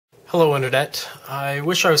Hello, Internet. I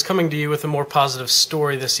wish I was coming to you with a more positive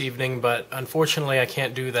story this evening, but unfortunately I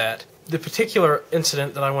can't do that. The particular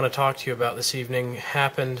incident that I want to talk to you about this evening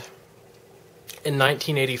happened in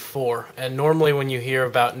 1984, and normally when you hear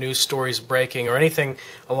about news stories breaking or anything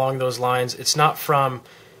along those lines, it's not from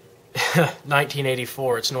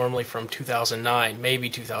 1984, it's normally from 2009, maybe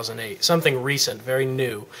 2008, something recent, very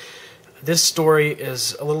new. This story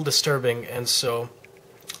is a little disturbing, and so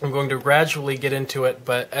I'm going to gradually get into it,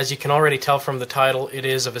 but as you can already tell from the title, it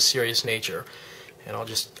is of a serious nature, and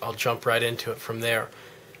I'll jump right into it from there.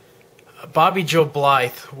 Bobby Joe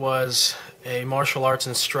Blythe was a martial arts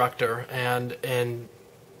instructor, and in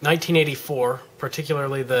 1984,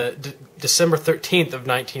 particularly the December 13th of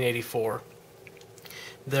 1984,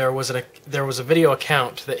 there was a video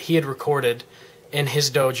account that he had recorded in his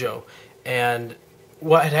dojo, and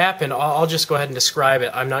what had happened, I'll just go ahead and describe it.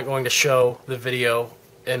 I'm not going to show the video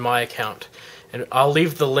in my account, and I'll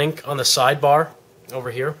leave the link on the sidebar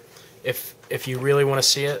over here if you really want to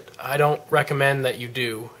see it. I don't recommend that you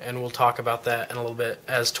do, and we'll talk about that in a little bit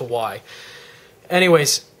as to why.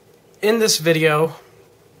 Anyways, in this video,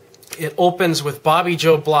 it opens with Bobby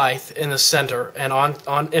Joe Blythe in the center and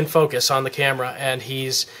in focus on the camera, and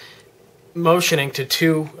he's motioning to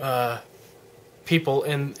two people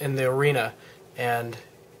in the arena, and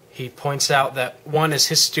he points out that one is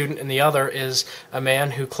his student and the other is a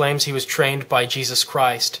man who claims he was trained by Jesus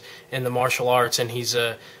Christ in the martial arts, and he's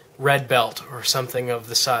a red belt or something of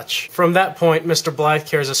the such. From that point, Mr. Blythe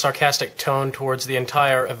carries a sarcastic tone towards the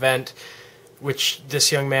entire event, which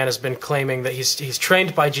this young man has been claiming that he's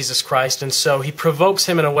trained by Jesus Christ, and so he provokes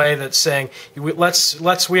him in a way that's saying, we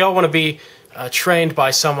all want to be trained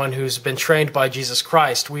by someone who's been trained by Jesus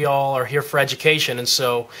Christ. We all are here for education, and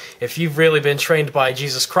so if you've really been trained by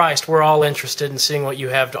Jesus Christ, we're all interested in seeing what you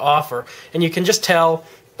have to offer. And you can just tell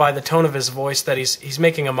by the tone of his voice that he's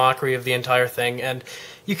making a mockery of the entire thing, and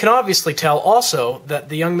you can obviously tell also that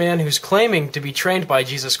the young man who's claiming to be trained by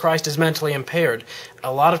Jesus Christ is mentally impaired.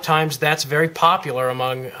 A lot of times that's very popular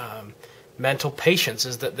among mental patients,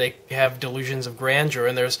 is that they have delusions of grandeur,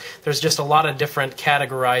 and there's just a lot of different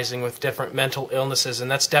categorizing with different mental illnesses, and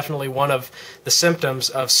that's definitely one of the symptoms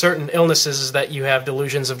of certain illnesses, is that you have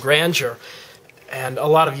delusions of grandeur. And a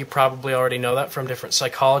lot of you probably already know that from different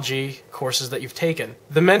psychology courses that you've taken.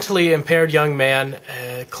 The mentally impaired young man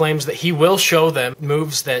claims that he will show them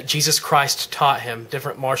moves that Jesus Christ taught him,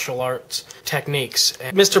 different martial arts techniques.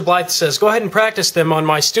 And Mr. Blythe says, "Go ahead and practice them on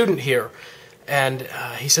my student here." And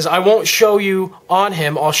he says, "I won't show you on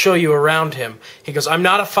him, I'll show you around him." He goes, "I'm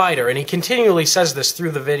not a fighter." And he continually says this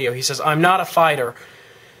through the video. He says, "I'm not a fighter."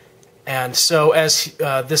 And so as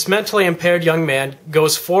this mentally impaired young man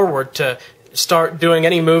goes forward to start doing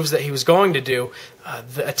any moves that he was going to do,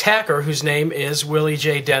 the attacker, whose name is Willie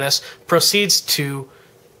J. Dennis, proceeds to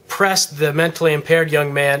press the mentally impaired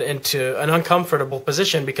young man into an uncomfortable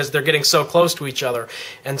position because they're getting so close to each other.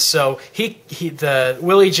 And so the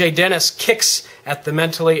Willie J. Dennis kicks at the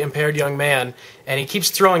mentally impaired young man, and he keeps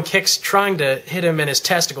throwing kicks trying to hit him in his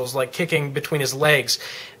testicles, like kicking between his legs.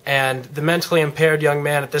 And the mentally impaired young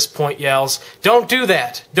man at this point yells, "Don't do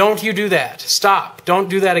that! Don't you do that! Stop! Don't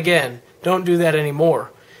do that again! Don't do that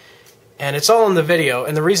anymore." And it's all in the video,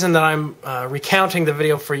 and the reason that I'm recounting the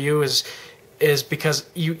video for you is because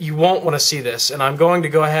you won't want to see this, and I'm going to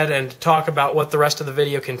go ahead and talk about what the rest of the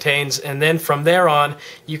video contains, and then from there on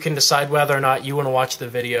you can decide whether or not you want to watch the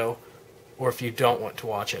video or if you don't want to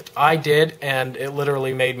watch it. I did, and it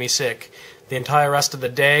literally made me sick. The entire rest of the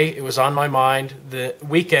day, it was on my mind. The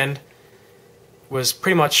weekend was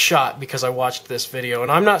pretty much shot because I watched this video,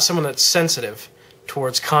 and I'm not someone that's sensitive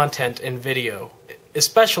towards content in video,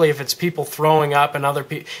 especially if it's people throwing up and other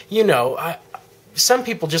people, some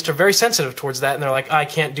people just are very sensitive towards that, and they're like, "I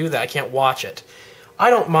can't do that, I can't watch it." I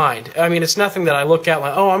don't mind. I mean, it's nothing that I look at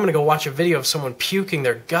like, "Oh, I'm going to go watch a video of someone puking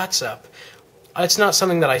their guts up." It's not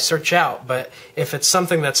something that I search out, but if it's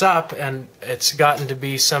something that's up and it's gotten to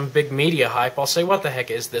be some big media hype, I'll say, "What the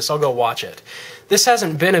heck is this?" I'll go watch it. This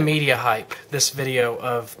hasn't been a media hype, this video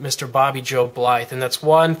of Mr. Bobby Joe Blythe, and that's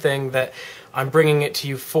one thing that I'm bringing it to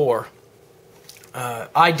you for.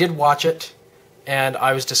 I did watch it, and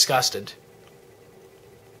I was disgusted.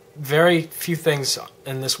 Very few things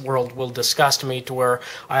in this world will disgust me to where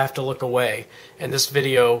I have to look away, and this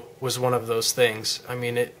video was one of those things. I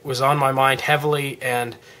mean, it was on my mind heavily,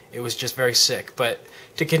 and it was just very sick. But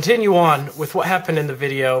to continue on with what happened in the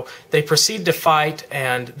video, they proceed to fight,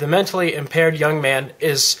 and the mentally impaired young man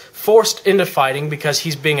is forced into fighting because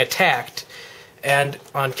he's being attacked. And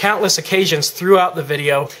on countless occasions throughout the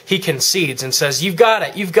video, he concedes and says, "You've got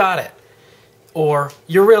it, you've got it." or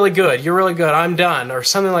 "You're really good, I'm done," or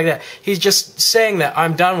something like that. He's just saying that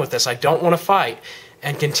I'm done with this, I don't want to fight.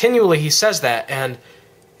 And continually he says that, and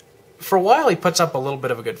for a while he puts up a little bit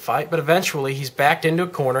of a good fight, but eventually he's backed into a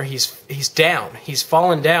corner, he's down, he's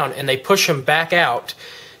fallen down, and they push him back out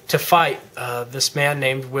to fight this man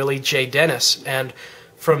named Willie J. Dennis. And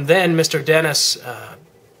from then, Mr. Dennis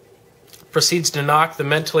proceeds to knock the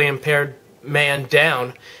mentally impaired man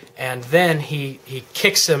down, and then he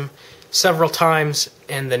kicks him several times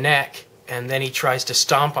in the neck, and then he tries to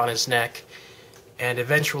stomp on his neck, and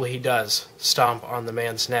eventually he does stomp on the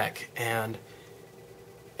man's neck. And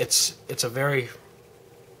it's a very...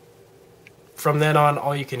 From then on,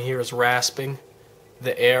 all you can hear is rasping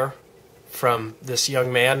the air from this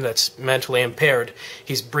young man that's mentally impaired.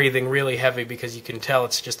 He's breathing really heavy because you can tell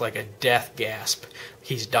it's just like a death gasp.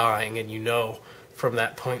 He's dying, and you know from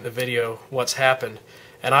that point in the video what's happened.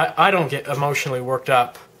 And I don't get emotionally worked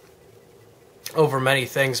up over many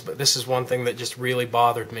things, but this is one thing that just really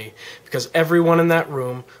bothered me, because everyone in that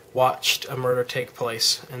room watched a murder take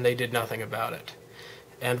place, and they did nothing about it.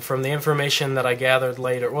 And from the information that I gathered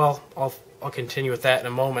later, well, I'll continue with that in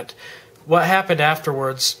a moment. What happened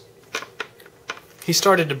afterwards, he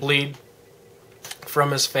started to bleed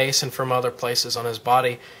from his face and from other places on his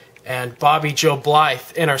body, and Bobby Joe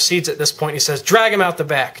Blythe intercedes at this point. He says, "Drag him out the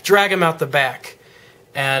back, drag him out the back."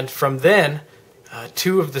 And from then,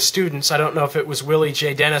 two of the students, I don't know if it was Willie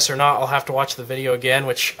J. Dennis or not, I'll have to watch the video again,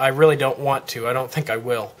 which I really don't want to, I don't think I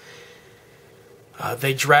will.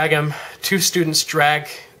 They drag him, two students drag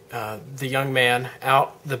the young man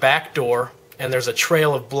out the back door, and there's a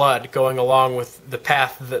trail of blood going along with the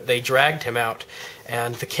path that they dragged him out.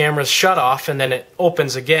 And the camera's shut off, and then it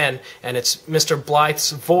opens again, and it's Mr.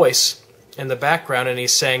 Blythe's voice in the background, and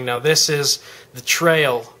he's saying, "Now this is the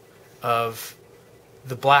trail of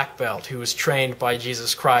the black belt who was trained by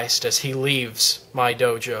Jesus Christ as he leaves my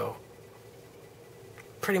dojo."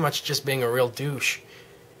 Pretty much just being a real douche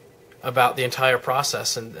about the entire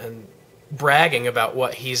process, and bragging about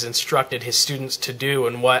what he's instructed his students to do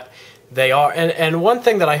and what they are. And one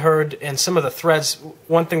thing that I heard in some of the threads,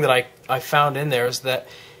 one thing that I found in there is that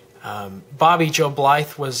Bobby Joe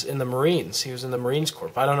Blythe was in the Marines. He was in the Marines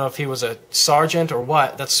Corps. I don't know if he was a sergeant or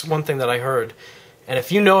what. That's one thing that I heard. And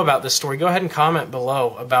if you know about this story, go ahead and comment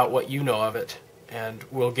below about what you know of it. And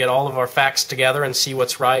we'll get all of our facts together and see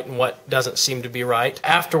what's right and what doesn't seem to be right.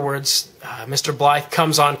 Afterwards, Mr. Blythe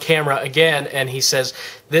comes on camera again, and he says,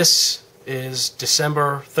 "This is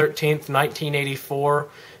December 13th, 1984,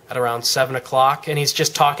 at around 7 o'clock, and he's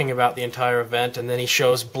just talking about the entire event, and then he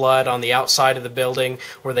shows blood on the outside of the building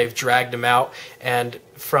where they've dragged him out. And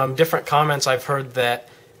from different comments I've heard that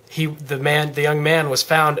the young man was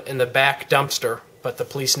found in the back dumpster, but the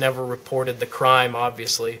police never reported the crime,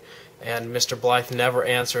 obviously, and Mr. Blythe never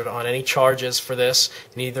answered on any charges for this,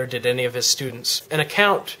 neither did any of his students. An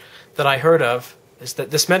account that I heard of is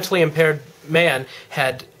that this mentally impaired man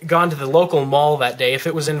had gone to the local mall that day. If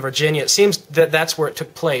it was in Virginia, it seems that that's where it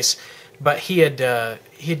took place, but he'd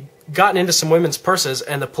gotten into some women's purses,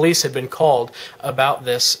 and the police had been called about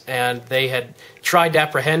this, and they had tried to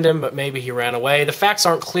apprehend him, but maybe he ran away. The facts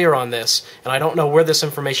aren't clear on this, and I don't know where this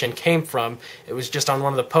information came from. It was just on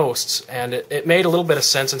one of the posts, and it made a little bit of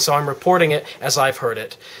sense, and so I'm reporting it as I've heard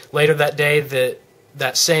it. Later that day,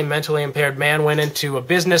 that same mentally impaired man went into a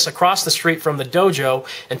business across the street from the dojo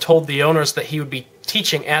and told the owners that he would be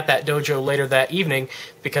teaching at that dojo later that evening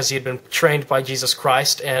because he had been trained by Jesus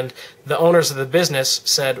Christ. And the owners of the business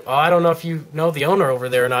said, "Oh, I don't know if you know the owner over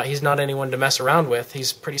there or not. He's not anyone to mess around with.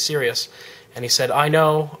 He's pretty serious." And he said, "I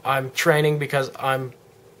know. I'm training because I'm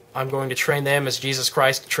going to train them as Jesus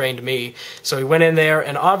Christ trained me." So he went in there,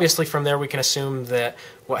 and obviously from there we can assume that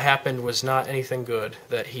what happened was not anything good,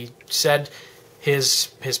 that he said his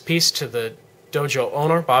piece to the dojo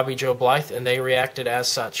owner, Bobby Joe Blythe, and they reacted as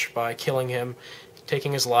such by killing him,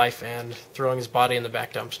 taking his life, and throwing his body in the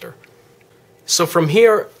back dumpster. So from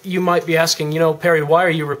here, you might be asking, Perry, why are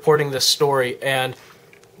you reporting this story? And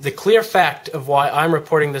the clear fact of why I'm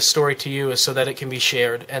reporting this story to you is so that it can be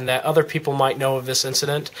shared and that other people might know of this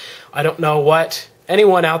incident. I don't know what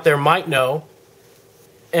anyone out there might know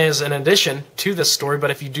as an addition to this story, but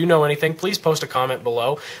if you do know anything, please post a comment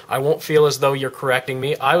below. I won't feel as though you're correcting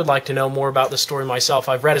me. I would like to know more about the story myself.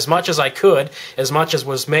 I've read as much as I could, as much as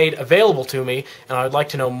was made available to me, and I would like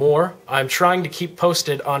to know more. I'm trying to keep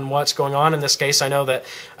posted on what's going on in this case. I know that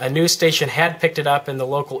a news station had picked it up in the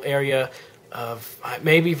local area of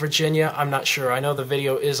maybe Virginia. I'm not sure. I know the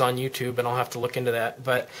video is on YouTube, and I'll have to look into that.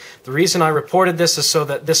 But the reason I reported this is so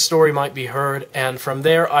that this story might be heard, and from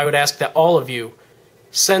there I would ask that all of you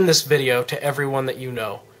send this video to everyone that you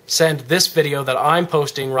know. Send this video that I'm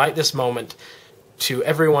posting right this moment to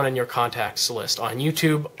everyone in your contacts list, on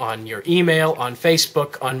YouTube, on your email, on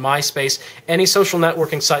Facebook, on MySpace, any social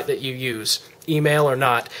networking site that you use, email or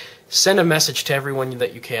not. Send a message to everyone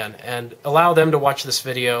that you can and allow them to watch this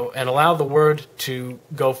video and allow the word to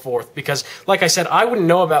go forth. Because, like I said, I wouldn't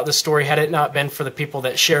know about this story had it not been for the people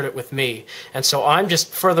that shared it with me. And so I'm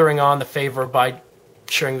just furthering on the favor by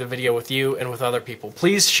sharing the video with you and with other people.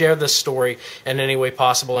 Please share this story in any way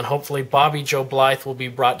possible, and hopefully Bobby Joe Blythe will be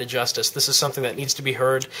brought to justice. This is something that needs to be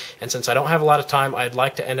heard, and since I don't have a lot of time, I'd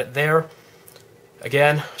like to end it there.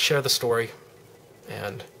 Again, share the story,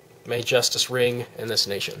 and may justice ring in this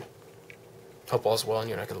nation. Hope all's well in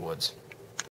your neck of the woods.